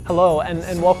Hello,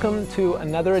 and welcome to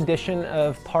another edition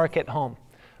of Park at Home,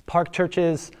 Park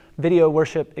Church's video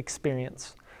worship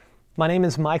experience. My name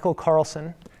is Michael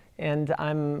Carlson, and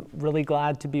I'm really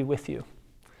glad to be with you.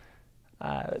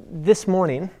 This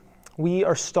morning, we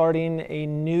are starting a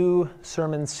new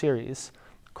sermon series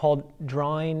called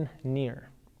Drawing Near,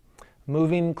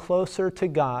 Moving Closer to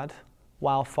God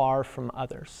While Far from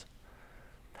Others.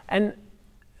 And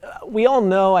we all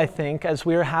know, I think, as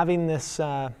we're having this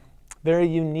very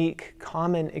unique,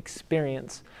 common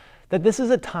experience, that this is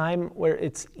a time where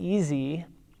it's easy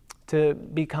to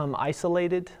become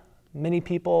isolated. Many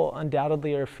people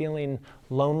undoubtedly are feeling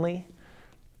lonely.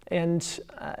 And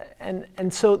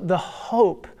so the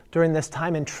hope during this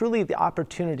time, and truly the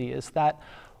opportunity, is that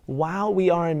while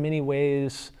we are in many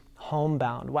ways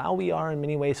homebound, while we are in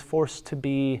many ways forced to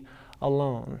be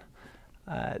alone,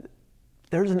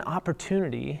 there's an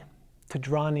opportunity to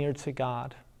draw near to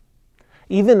God,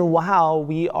 even while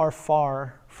we are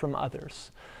far from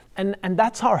others. And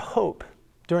that's our hope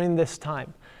during this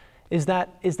time, is that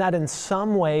in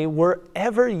some way,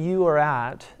 wherever you are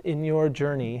at in your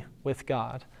journey with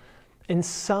God, in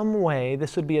some way,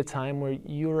 this would be a time where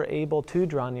you are able to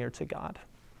draw near to God.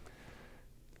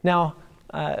 Now,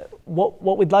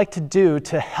 what we'd like to do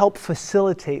to help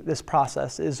facilitate this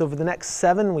process is over the next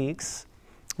 7 weeks,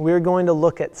 we're going to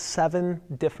look at 7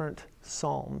 different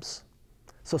Psalms.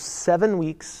 So 7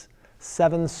 weeks,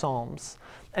 7 Psalms.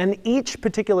 And each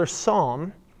particular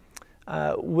Psalm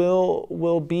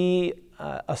will be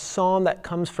a psalm that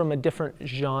comes from a different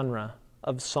genre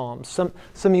of psalms. Some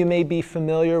of you may be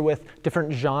familiar with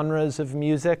different genres of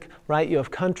music, right? You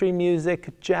have country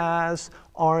music, jazz,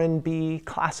 R&B,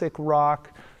 classic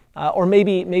rock, or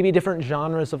maybe different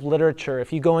genres of literature.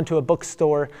 If you go into a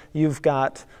bookstore, you've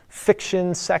got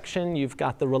fiction section, you've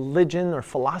got the religion or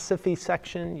philosophy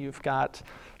section, you've got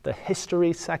the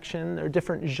history section. There are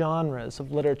different genres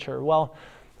of literature. Well,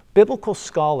 biblical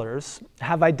scholars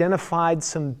have identified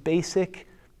some basic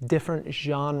different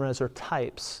genres or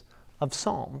types of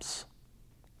psalms.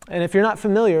 And if you're not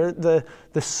familiar, the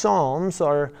Psalms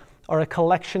are a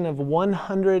collection of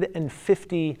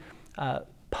 150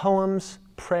 poems,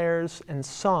 prayers, and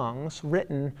songs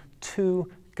written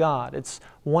to God. It's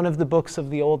one of the books of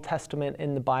the Old Testament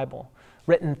in the Bible,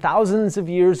 written thousands of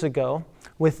years ago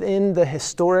within the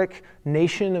historic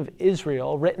nation of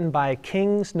Israel, written by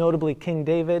kings, notably King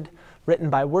David, written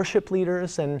by worship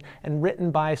leaders, and written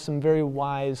by some very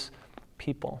wise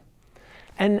people.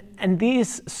 And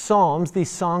these psalms,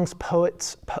 these songs,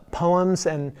 poems,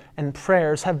 and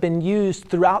prayers have been used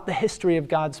throughout the history of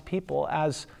God's people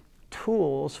as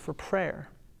tools for prayer.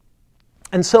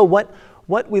 And so what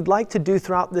we'd like to do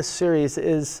throughout this series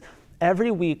is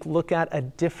every week look at a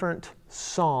different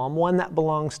psalm, one that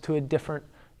belongs to a different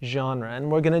genre.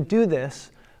 And we're going to do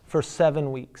this for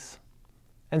 7 weeks.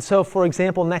 And so, for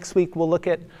example, next week we'll look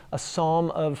at a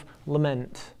psalm of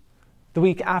lament. The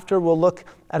week after, we'll look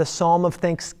at a psalm of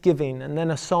thanksgiving, and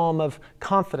then a psalm of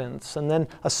confidence, and then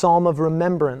a psalm of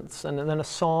remembrance, and then a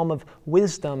psalm of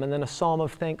wisdom, and then a psalm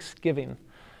of thanksgiving.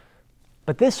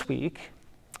 But this week,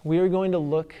 we are going to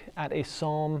look at a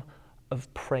psalm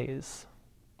of praise,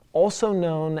 also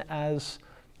known as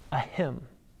a hymn.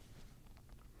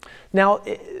 Now,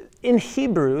 in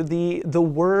Hebrew, the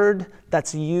word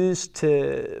that's used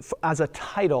as a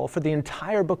title for the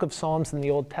entire book of Psalms in the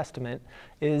Old Testament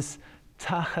is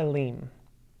Tehillim.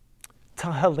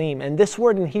 Tehillim. And this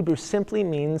word in Hebrew simply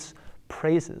means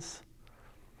praises.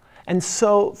 And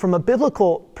so, from a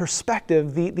biblical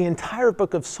perspective, the entire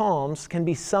book of Psalms can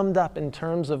be summed up in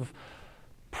terms of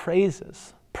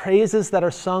praises. Praises that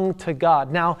are sung to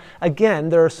God. Now, again,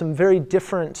 there are some very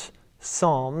different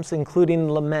psalms,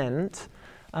 including lament,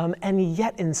 and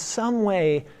yet in some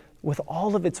way, with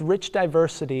all of its rich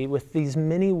diversity, with these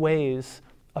many ways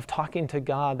of talking to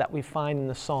God that we find in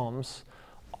the Psalms,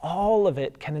 all of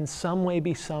it can in some way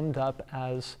be summed up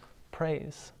as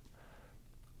praise.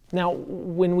 Now,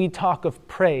 when we talk of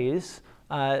praise,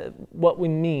 what we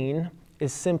mean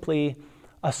is simply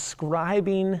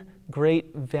ascribing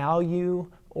great value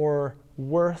or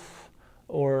worth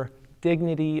or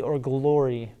dignity or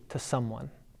glory to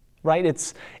someone, right?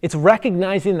 It's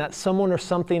recognizing that someone or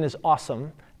something is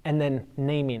awesome and then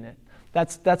naming it.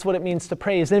 That's what it means to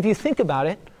praise. And if you think about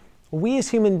it, we as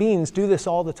human beings do this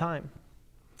all the time.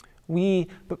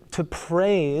 To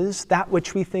praise that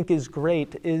which we think is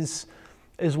great is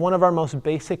one of our most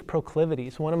basic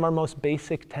proclivities, one of our most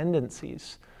basic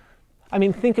tendencies. I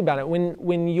mean, think about it.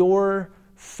 When your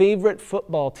favorite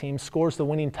football team scores the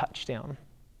winning touchdown,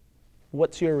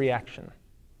 what's your reaction?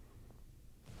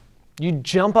 You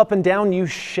jump up and down, you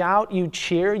shout, you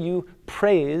cheer, you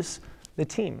praise the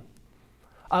team.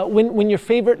 When your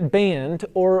favorite band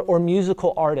or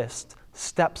musical artist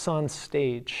steps on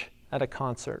stage at a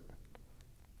concert,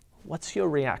 what's your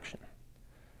reaction?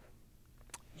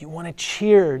 You want to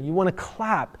cheer, you want to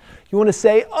clap, you want to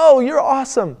say, "Oh, you're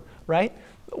awesome," right?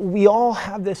 We all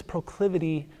have this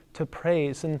proclivity to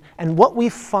praise. And what we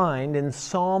find in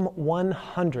Psalm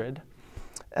 100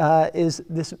 is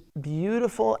this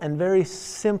beautiful and very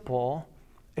simple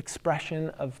expression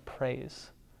of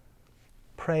praise.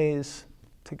 Praise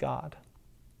to God.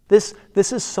 This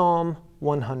is Psalm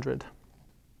 100.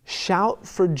 Shout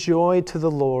for joy to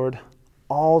the Lord,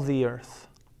 all the earth.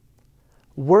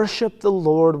 Worship the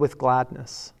Lord with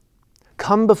gladness.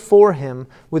 Come before him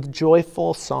with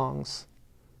joyful songs.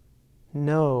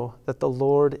 Know that the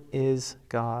Lord is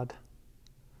God.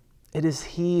 It is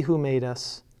he who made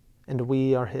us, and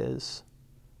we are his.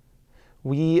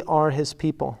 We are his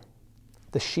people,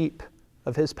 the sheep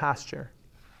of his pasture.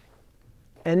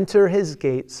 Enter his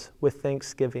gates with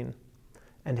thanksgiving,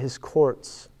 and his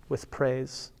courts with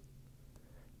praise.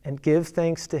 And give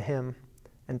thanks to him,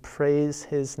 and praise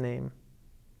his name.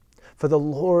 For the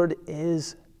Lord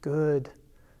is good,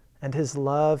 and his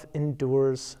love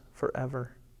endures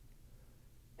forever.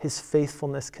 His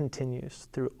faithfulness continues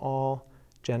through all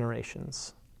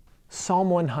generations. Psalm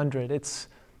 100, it's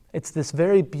this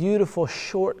very beautiful,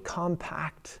 short,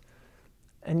 compact,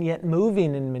 and yet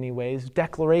moving in many ways,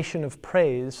 declaration of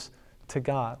praise to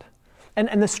God.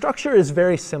 And the structure is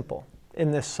very simple in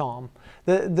this psalm.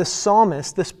 The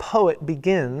psalmist, this poet,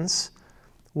 begins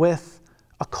with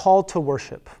a call to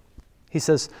worship. He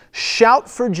says, shout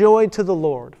for joy to the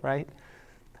Lord, right?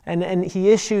 And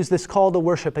he issues this call to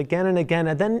worship again and again,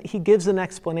 and then he gives an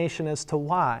explanation as to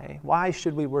why. Why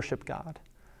should we worship God?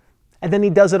 And then he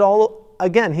does it all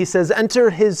again. He says, enter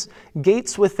his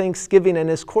gates with thanksgiving and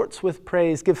his courts with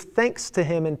praise. Give thanks to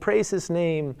him and praise his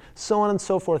name, so on and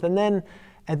so forth. And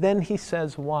then he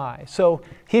says why. So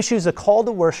he issues a call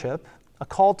to worship, a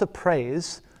call to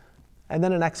praise, and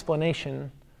then an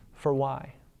explanation for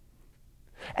why.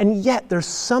 And yet there's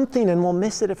something, and we'll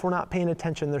miss it if we're not paying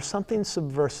attention, there's something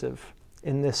subversive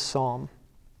in this psalm.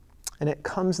 And it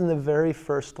comes in the very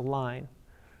first line.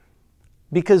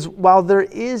 Because while there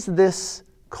is this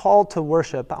call to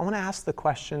worship, I want to ask the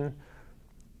question,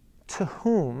 to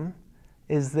whom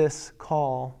is this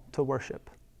call to worship?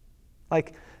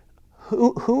 Like,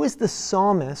 who is the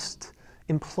psalmist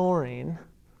imploring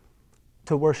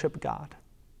to worship God?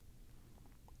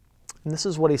 And this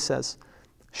is what he says.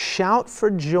 Shout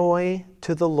for joy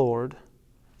to the Lord,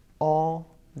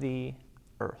 all the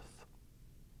earth.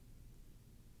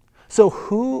 So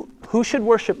who should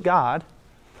worship God?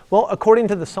 Well, according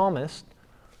to the psalmist,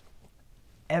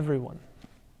 everyone.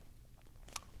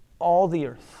 All the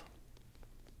earth.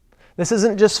 This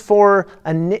isn't just for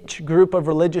a niche group of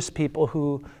religious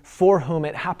people for whom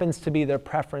it happens to be their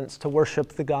preference to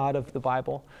worship the God of the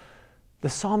Bible. The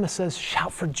psalmist says,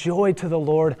 shout for joy to the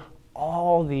Lord,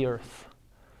 all the earth.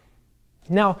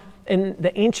 Now, in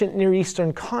the ancient Near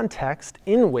Eastern context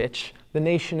in which the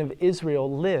nation of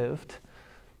Israel lived,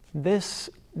 this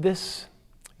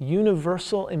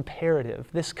universal imperative,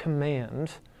 this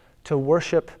command to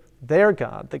worship their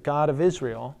God, the God of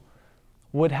Israel,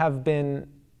 would have been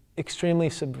extremely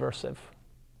subversive,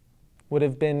 would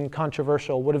have been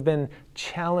controversial, would have been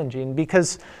challenging,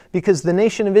 because the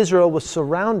nation of Israel was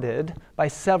surrounded by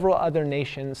several other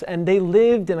nations, and they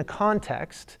lived in a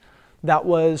context that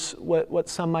was what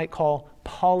some might call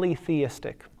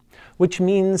polytheistic, which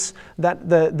means that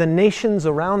the nations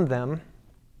around them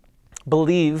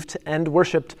believed and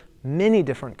worshipped many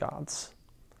different gods.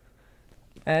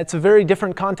 It's a very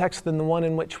different context than the one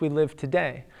in which we live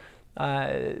today.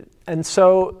 And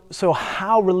so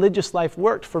how religious life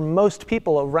worked for most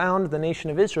people around the nation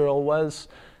of Israel was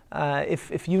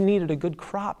if you needed a good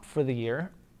crop for the year,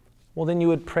 well, then you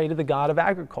would pray to the God of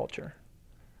agriculture.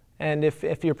 And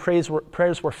if your prayers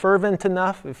were fervent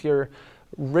enough, if your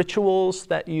rituals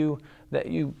that you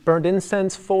burned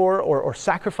incense for or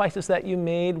sacrifices that you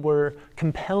made were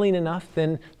compelling enough,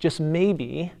 then just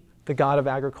maybe the God of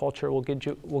agriculture would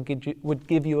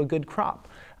give you a good crop.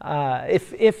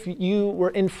 If you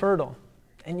were infertile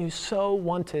and you so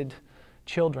wanted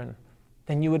children,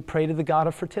 then you would pray to the God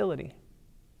of fertility,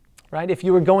 right? If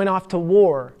you were going off to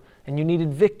war and you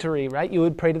needed victory, right, you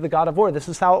would pray to the God of war. This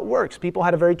is how it works. People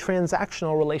had a very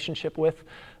transactional relationship with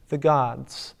the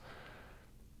gods.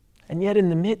 And yet in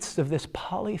the midst of this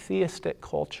polytheistic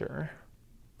culture,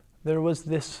 there was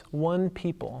this one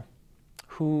people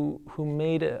who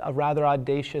made a rather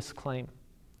audacious claim.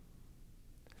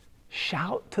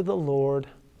 Shout to the Lord,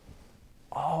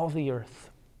 all the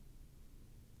earth.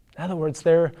 In other words,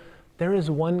 there is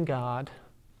one God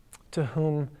to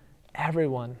whom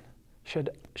everyone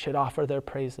should offer their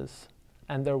praises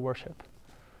and their worship.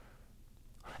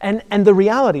 And the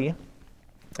reality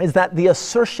is that the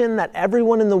assertion that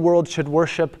everyone in the world should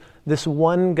worship this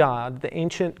one God, the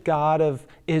ancient God of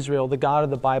Israel, the God of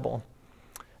the Bible,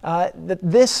 that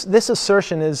this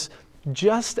assertion is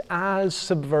just as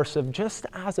subversive, just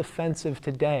as offensive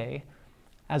today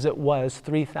as it was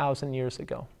 3,000 years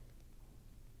ago.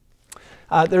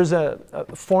 There's a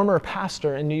former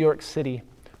pastor in New York City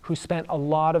who spent a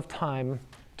lot of time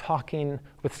talking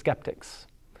with skeptics.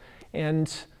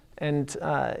 And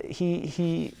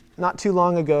he not too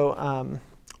long ago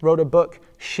wrote a book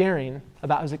sharing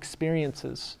about his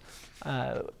experiences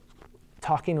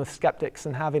talking with skeptics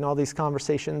and having all these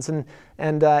conversations.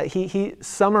 And he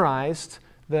summarized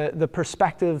the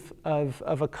perspective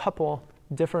of a couple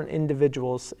different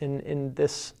individuals in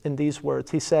these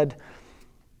words. He said,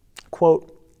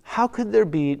 quote, "How could there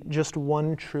be just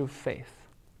one true faith?"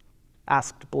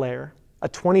 asked Blair, a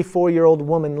 24-year-old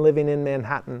woman living in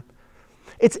Manhattan.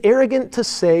 "It's arrogant to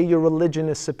say your religion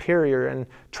is superior and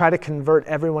try to convert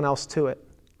everyone else to it.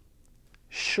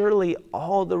 Surely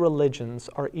all the religions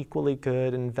are equally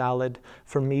good and valid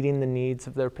for meeting the needs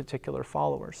of their particular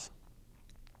followers.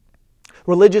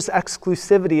 Religious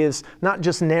exclusivity is not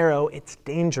just narrow, it's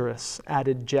dangerous,"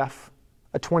 added Jeff,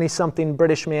 a 20-something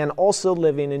British man also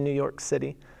living in New York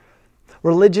City.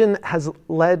 "Religion has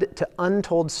led to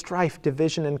untold strife,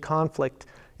 division, and conflict.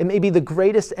 It may be the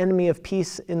greatest enemy of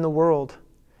peace in the world.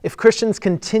 If Christians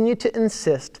continue to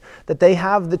insist that they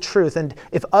have the truth, and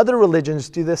if other religions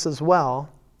do this as well,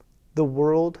 the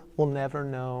world will never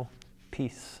know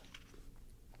peace."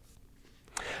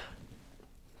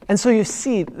 And so you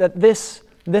see that this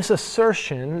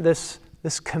assertion, this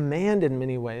command in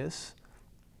many ways,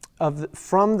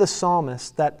 from the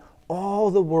psalmist that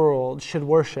all the world should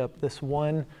worship this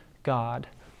one God,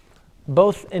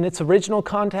 both in its original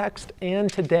context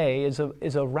and today, is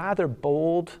a rather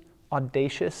bold,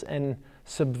 audacious, and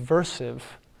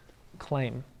subversive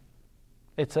claim.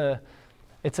 It's a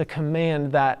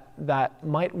command that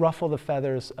might ruffle the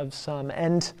feathers of some,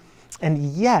 and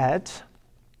yet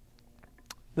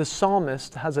the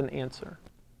psalmist has an answer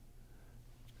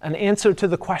to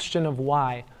the question of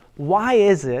why. Why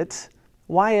is it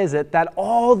that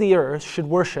all the earth should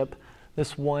worship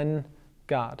this one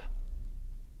God?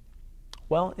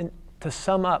 Well, to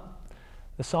sum up,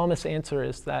 the psalmist's answer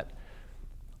is that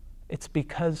it's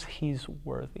because he's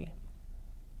worthy.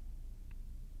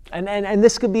 And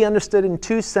this could be understood in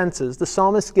two senses. The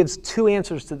psalmist gives two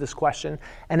answers to this question,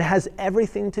 and it has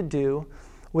everything to do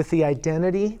with the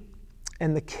identity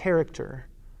and the character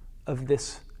of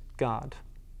this God.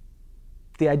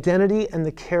 The identity and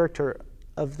the character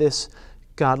of this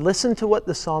God. Listen to what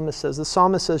the psalmist says. The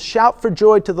psalmist says, "Shout for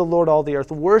joy to the Lord, all the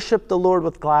earth. Worship the Lord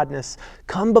with gladness.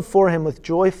 Come before him with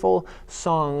joyful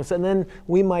songs." And then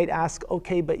we might ask,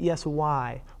 okay, but yes,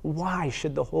 why? Why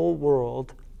should the whole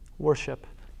world worship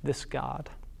this God?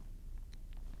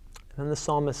 And then the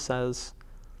psalmist says,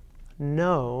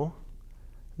 "Know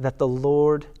that the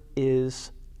Lord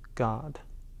is God."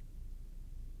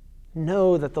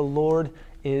 Know that the Lord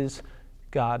is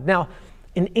God. Now,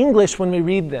 in English, when we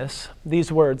read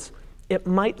these words, it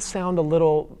might sound a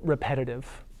little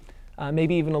repetitive,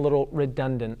 maybe even a little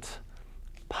redundant,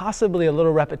 possibly a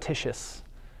little repetitious.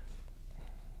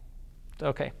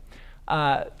 Okay.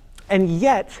 And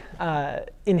yet,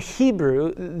 in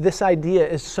Hebrew, this idea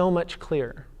is so much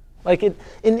clearer. Like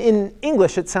in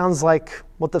English, it sounds like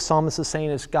what the psalmist is saying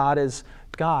is God is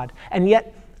God. And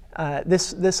yet,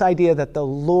 this idea that the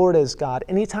Lord is God,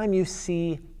 anytime you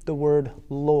see the word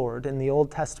Lord in the Old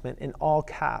Testament in all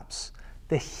caps,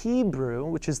 the Hebrew,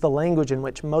 which is the language in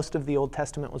which most of the Old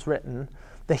Testament was written,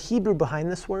 the Hebrew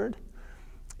behind this word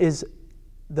is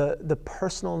the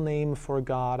personal name for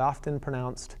God, often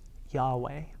pronounced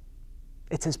Yahweh.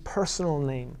 It's his personal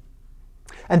name.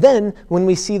 And then when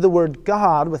we see the word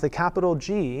God with a capital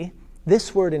G,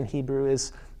 this word in Hebrew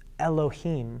is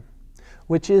Elohim,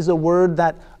 which is a word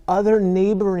that other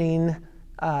neighboring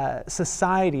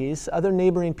societies, other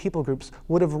neighboring people groups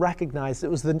would have recognized. It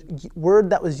was the word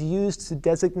that was used to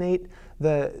designate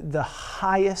the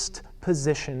highest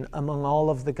position among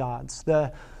all of the gods,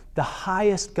 the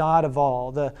highest God of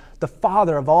all, the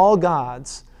Father of all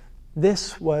gods.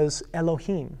 This was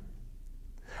Elohim.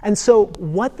 And so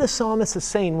what the psalmist is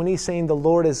saying when he's saying the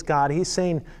Lord is God, he's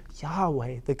saying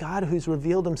Yahweh, the God who's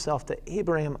revealed himself to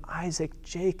Abraham, Isaac,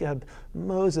 Jacob,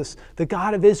 Moses, the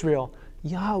God of Israel.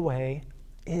 Yahweh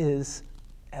is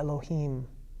Elohim.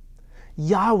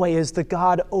 Yahweh is the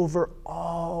God over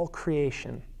all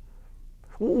creation,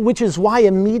 which is why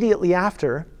immediately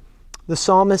after The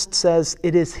psalmist says,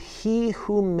 "It is He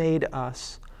who made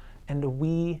us, and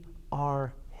we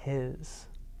are His."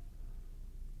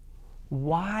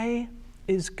 Why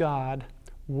is God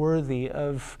worthy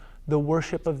of the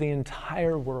worship of the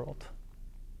entire world?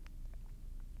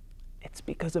 It's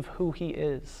because of who He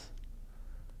is.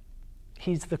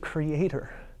 He's the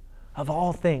creator of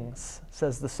all things,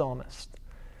 says the psalmist.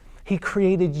 He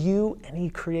created you and He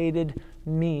created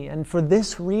me. And for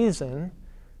this reason,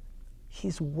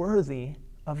 He's worthy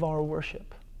of our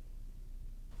worship.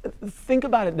 Think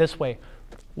about it this way.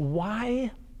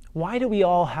 Why do we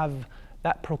all have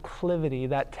that proclivity,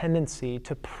 that tendency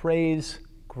to praise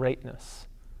greatness?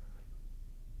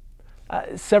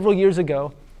 Several years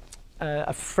ago,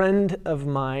 a friend of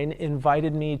mine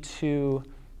invited me to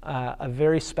a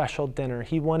very special dinner.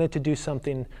 He wanted to do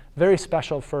something very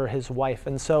special for his wife.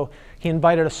 And so he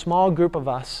invited a small group of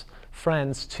us,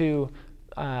 friends, to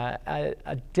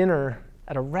a dinner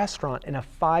at a restaurant in a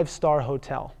 5-star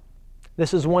hotel.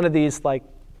 This is one of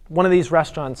these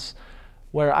restaurants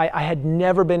where I had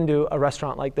never been to a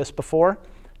restaurant like this before,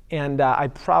 and I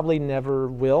probably never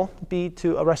will be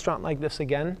to a restaurant like this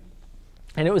again.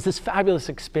 And it was this fabulous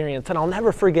experience, and I'll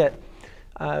never forget.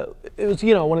 It was,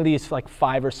 one of these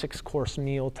 5 or 6 course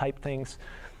meal type things.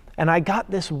 And I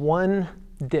got this one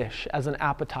dish as an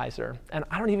appetizer, and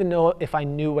I don't even know if I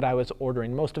knew what I was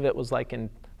ordering. Most of it was in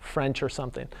French or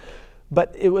something.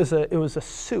 But it was a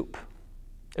soup.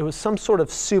 It was some sort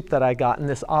of soup that I got in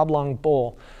this oblong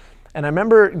bowl. And I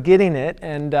remember getting it,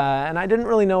 and I didn't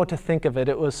really know what to think of it.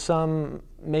 It was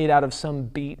made out of some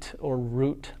beet or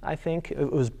root, I think.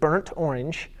 It was burnt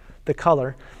orange, the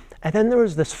color. And then there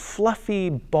was this fluffy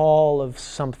ball of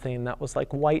something that was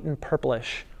white and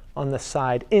purplish on the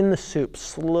side in the soup,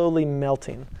 slowly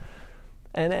melting.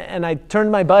 And I turned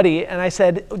to my buddy and I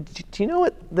said, "Do you know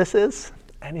what this is?"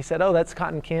 And he said, "Oh, that's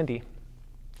cotton candy."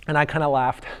 And I kind of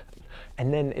laughed.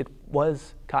 And then it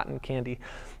was cotton candy.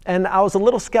 And I was a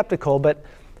little skeptical, but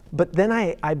then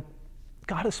I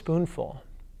got a spoonful.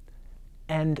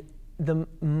 And the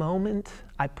moment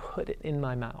I put it in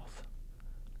my mouth,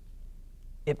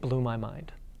 it blew my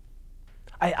mind.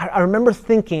 I remember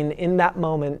thinking in that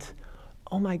moment,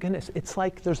 oh my goodness, it's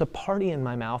like there's a party in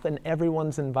my mouth and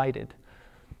everyone's invited.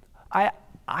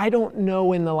 I don't know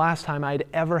when the last time I'd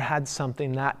ever had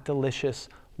something that delicious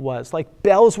was.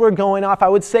 Bells were going off. I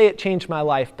would say it changed my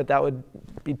life, but that would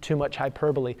be too much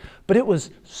hyperbole. But it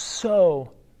was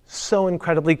so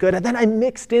incredibly good. And then I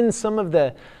mixed in some of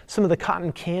the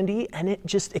cotton candy, and it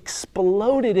just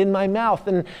exploded in my mouth.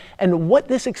 And what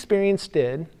this experience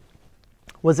did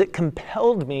was it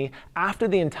compelled me after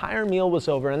the entire meal was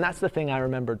over, and that's the thing I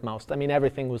remembered most. I mean,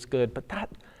 everything was good, but that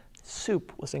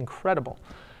soup was incredible.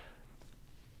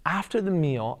 After the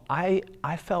meal, I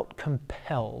felt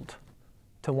compelled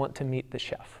to want to meet the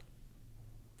chef.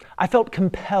 I felt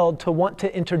compelled to want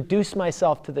to introduce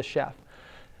myself to the chef,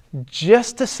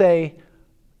 just to say,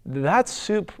 that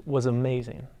soup was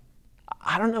amazing.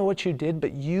 I don't know what you did,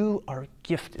 but you are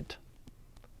gifted.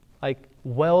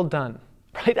 Well done.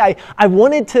 Right? I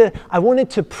wanted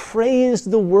to praise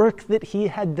the work that he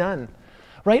had done.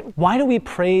 Right? Why do we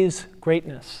praise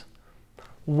greatness?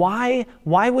 Why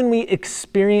when we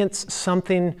experience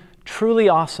something truly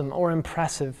awesome or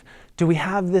impressive, do we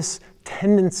have this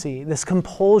tendency, this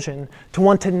compulsion to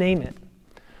want to name it?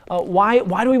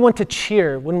 Why do we want to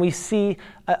cheer when we see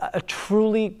a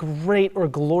truly great or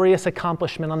glorious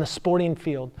accomplishment on the sporting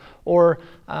field or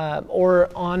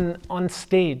on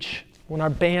stage when our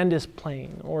band is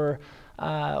playing or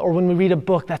when we read a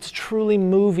book that's truly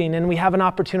moving and we have an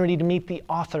opportunity to meet the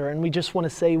author and we just want to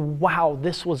say, wow,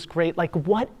 this was great.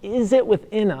 What is it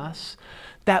within us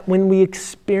that when we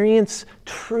experience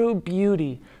true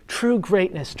beauty, true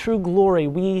greatness, true glory,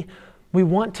 we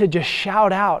want to just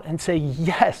shout out and say,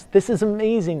 yes, this is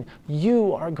amazing.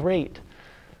 You are great.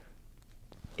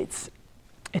 It's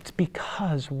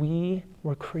because we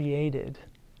were created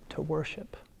to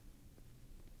worship.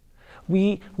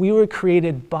 We were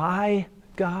created by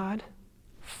God,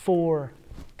 for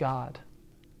God.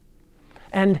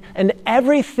 And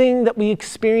everything that we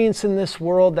experience in this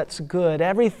world that's good,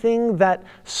 everything that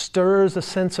stirs a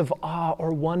sense of awe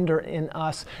or wonder in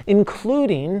us,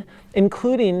 including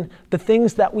the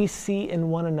things that we see in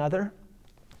one another,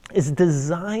 is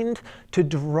designed to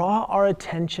draw our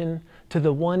attention to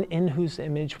the one in whose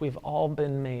image we've all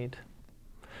been made.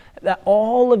 That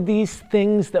all of these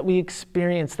things that we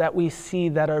experience, that we see,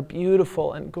 that are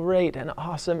beautiful and great and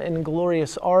awesome and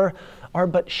glorious are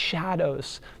but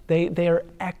shadows. They are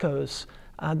echoes.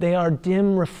 They are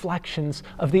dim reflections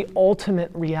of the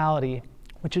ultimate reality,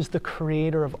 which is the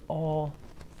creator of all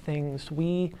things.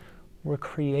 We were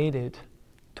created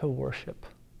to worship.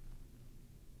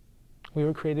 We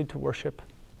were created to worship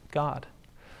God.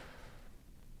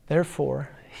 Therefore,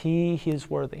 He is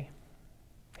worthy.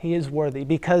 He is worthy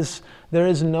because there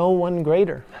is no one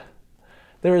greater.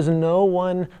 There is no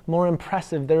one more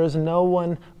impressive. There is no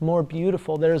one more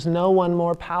beautiful. There is no one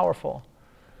more powerful.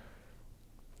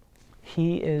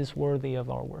 He is worthy of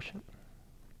our worship.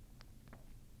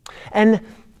 And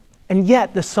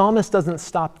yet, the psalmist doesn't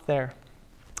stop there.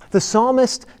 The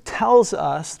psalmist tells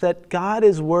us that God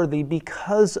is worthy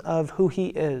because of who He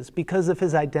is, because of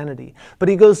His identity. But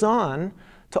he goes on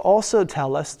to also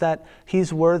tell us that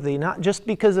He's worthy not just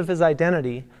because of His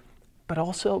identity, but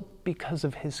also because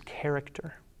of His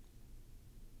character.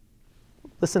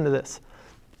 Listen to this.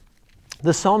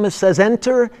 The psalmist says,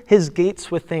 "Enter His gates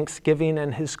with thanksgiving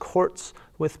and His courts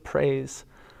with praise.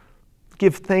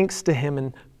 Give thanks to Him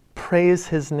and praise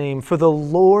His name, for the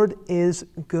Lord is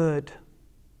good,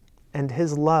 and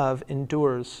His love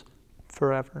endures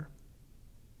forever.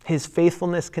 His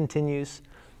faithfulness continues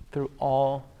through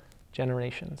all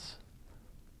generations."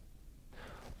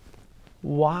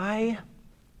 Why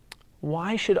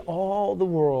should all the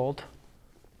world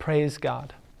praise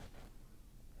God?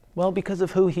 Well, because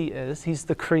of who He is. He's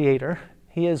the Creator.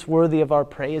 He is worthy of our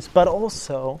praise. But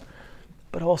also,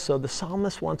 the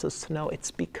psalmist wants us to know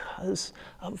it's because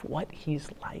of what He's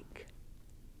like.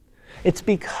 It's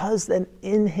because that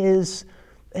in his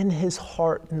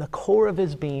heart, in the core of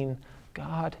His being,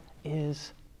 God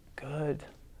is good.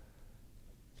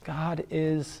 God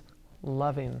is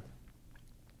loving.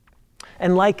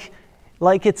 And like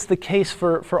it's the case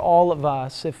for all of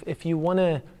us, if you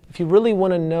really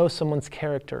want to know someone's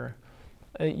character,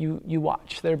 you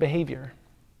watch their behavior,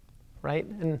 right?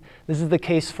 And this is the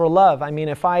case for love. I mean,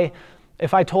 if I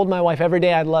told my wife every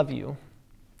day I love you,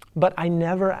 but I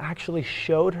never actually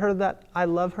showed her that I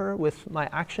love her with my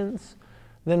actions,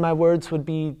 then my words would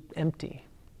be empty.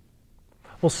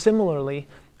 Well, similarly,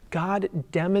 God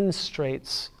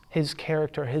demonstrates His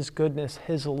character, His goodness,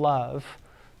 His love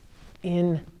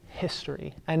in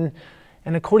history. And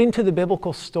according to the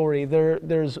biblical story,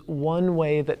 there's one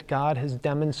way that God has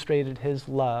demonstrated His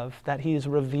love, that He has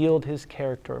revealed His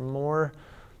character more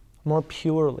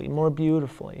purely, more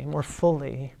beautifully, more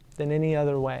fully than any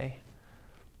other way.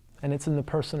 And it's in the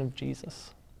person of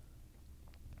Jesus.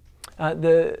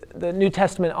 The New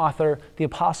Testament author, the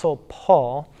Apostle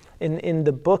Paul, in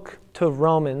the book to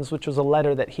Romans, which was a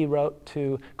letter that he wrote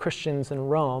to Christians in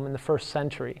Rome in the first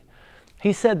century,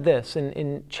 he said this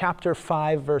in chapter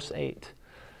 5, verse 8.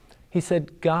 He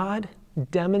said, "God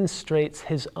demonstrates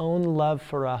His own love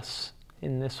for us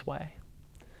in this way,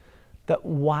 that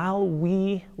while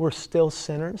we were still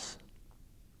sinners,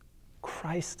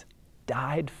 Christ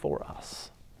died for us."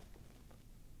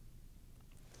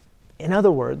 In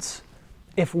other words,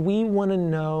 if we want to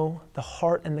know the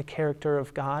heart and the character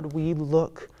of God, we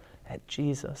look at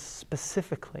Jesus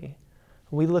specifically.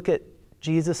 We look at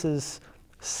Jesus'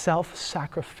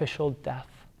 self-sacrificial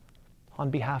death on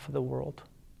behalf of the world.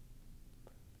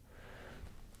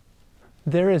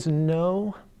 There is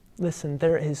no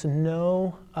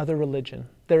other religion.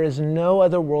 There is no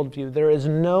other worldview. There is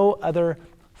no other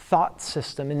thought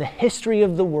system in the history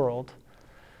of the world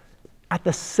at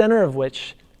the center of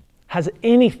which has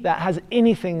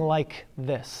anything like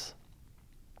this.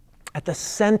 At the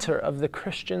center of the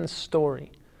Christian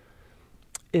story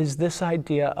is this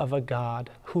idea of a God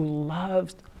who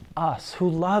loves us, who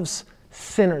loves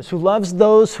sinners, who loves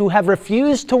those who have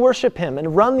refused to worship Him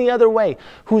and run the other way,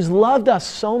 who's loved us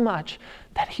so much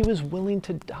that He was willing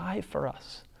to die for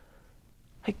us.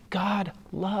 Like, God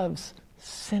loves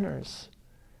sinners.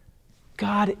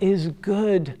 God is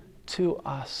good to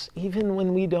us, even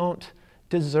when we don't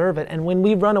deserve it. And when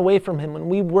we run away from Him, when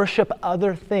we worship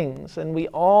other things, and we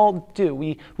all do,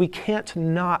 we can't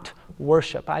not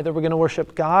worship. Either we're going to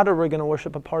worship God or we're going to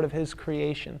worship a part of His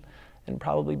creation and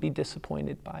probably be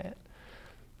disappointed by it.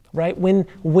 Right? When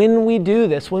we do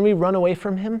this, when we run away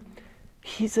from Him,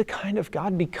 He's a kind of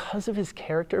God because of His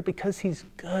character, because He's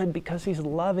good, because He's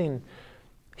loving.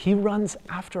 He runs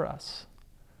after us.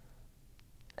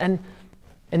 And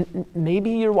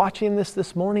maybe you're watching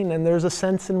this morning and there's a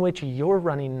sense in which you're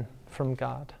running from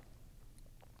God.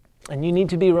 And you need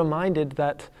to be reminded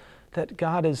that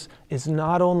God is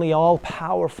not only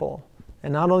all-powerful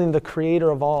and not only the creator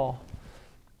of all,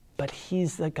 but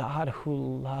He's the God who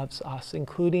loves us,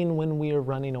 including when we are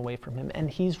running away from Him. And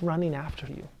He's running after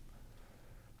you.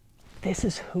 This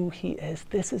is who He is.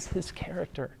 This is His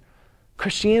character.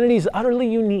 Christianity is utterly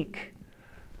unique.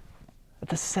 At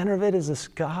the center of it is this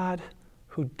God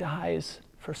who dies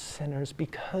for sinners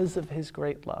because of His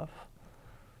great love.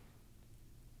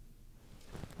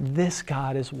 This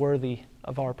God is worthy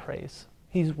of our praise.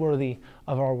 He's worthy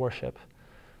of our worship.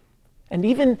 And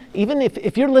even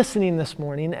if you're listening this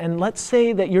morning, and let's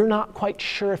say that you're not quite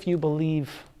sure if you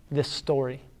believe this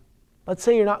story. Let's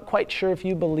say you're not quite sure if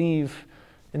you believe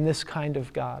in this kind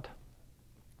of God.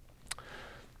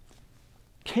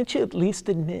 Can't you at least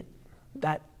admit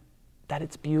that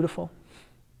it's beautiful?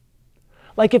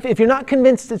 Like if you're not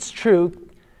convinced it's true,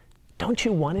 don't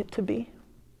you want it to be?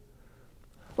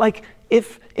 Like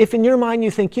if in your mind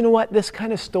you think, you know what, this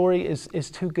kind of story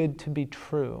is too good to be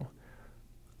true,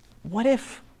 what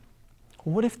if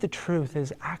the truth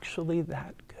is actually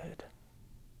that good?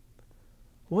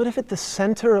 What if at the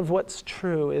center of what's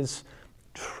true is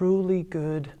truly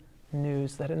good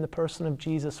news, that in the person of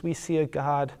Jesus we see a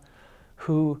God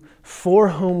for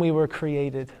whom we were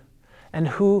created, and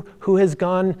who has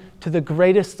gone to the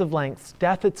greatest of lengths,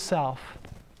 death itself,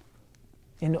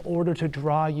 in order to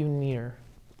draw you near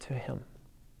to him.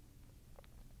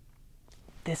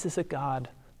 This is a God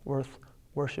worth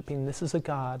worshiping. This is a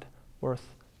God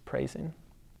worth praising.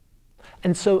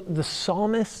 And so the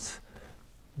psalmist's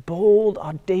bold,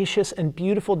 audacious, and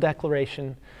beautiful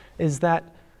declaration is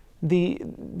that the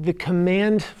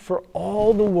command for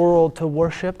all the world to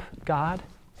worship God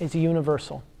is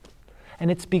universal. And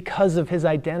it's because of his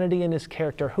identity and his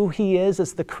character, who he is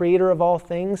as the creator of all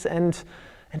things, and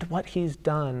what he's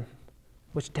done,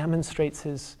 which demonstrates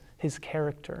his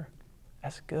character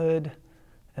as good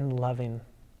and loving.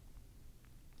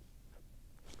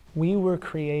 We were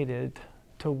created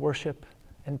to worship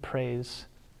and praise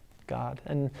God.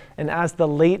 And as the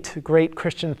late great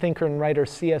Christian thinker and writer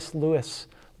C.S. Lewis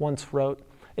once wrote,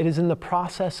 it is in the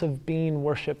process of being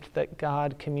worshiped that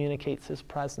God communicates his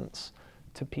presence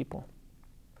to people.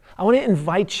 I want to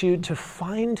invite you to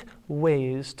find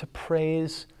ways to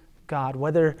praise God,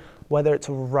 whether it's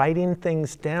writing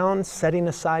things down, setting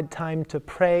aside time to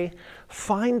pray.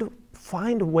 Find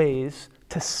ways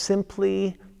to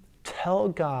simply tell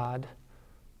God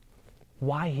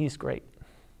why he's great,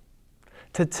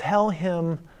 to tell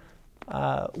him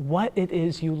what it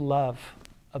is you love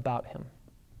about him,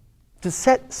 to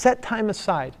set time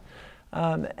aside.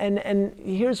 And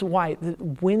here's why.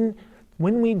 When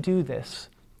we do this,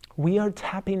 we are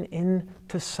tapping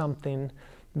into something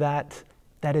that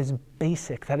is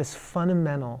basic, that is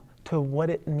fundamental to what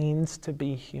it means to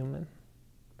be human.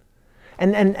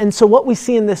 And so what we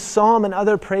see in this psalm and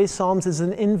other praise psalms is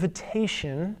an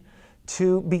invitation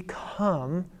to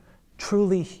become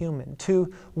truly human,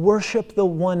 to worship the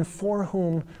one for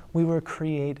whom we were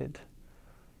created.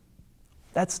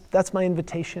 That's my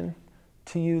invitation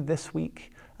to you this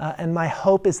week. And my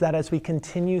hope is that as we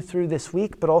continue through this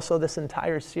week, but also this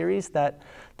entire series, that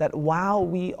while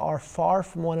we are far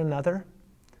from one another,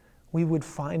 we would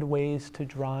find ways to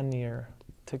draw near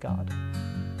to God.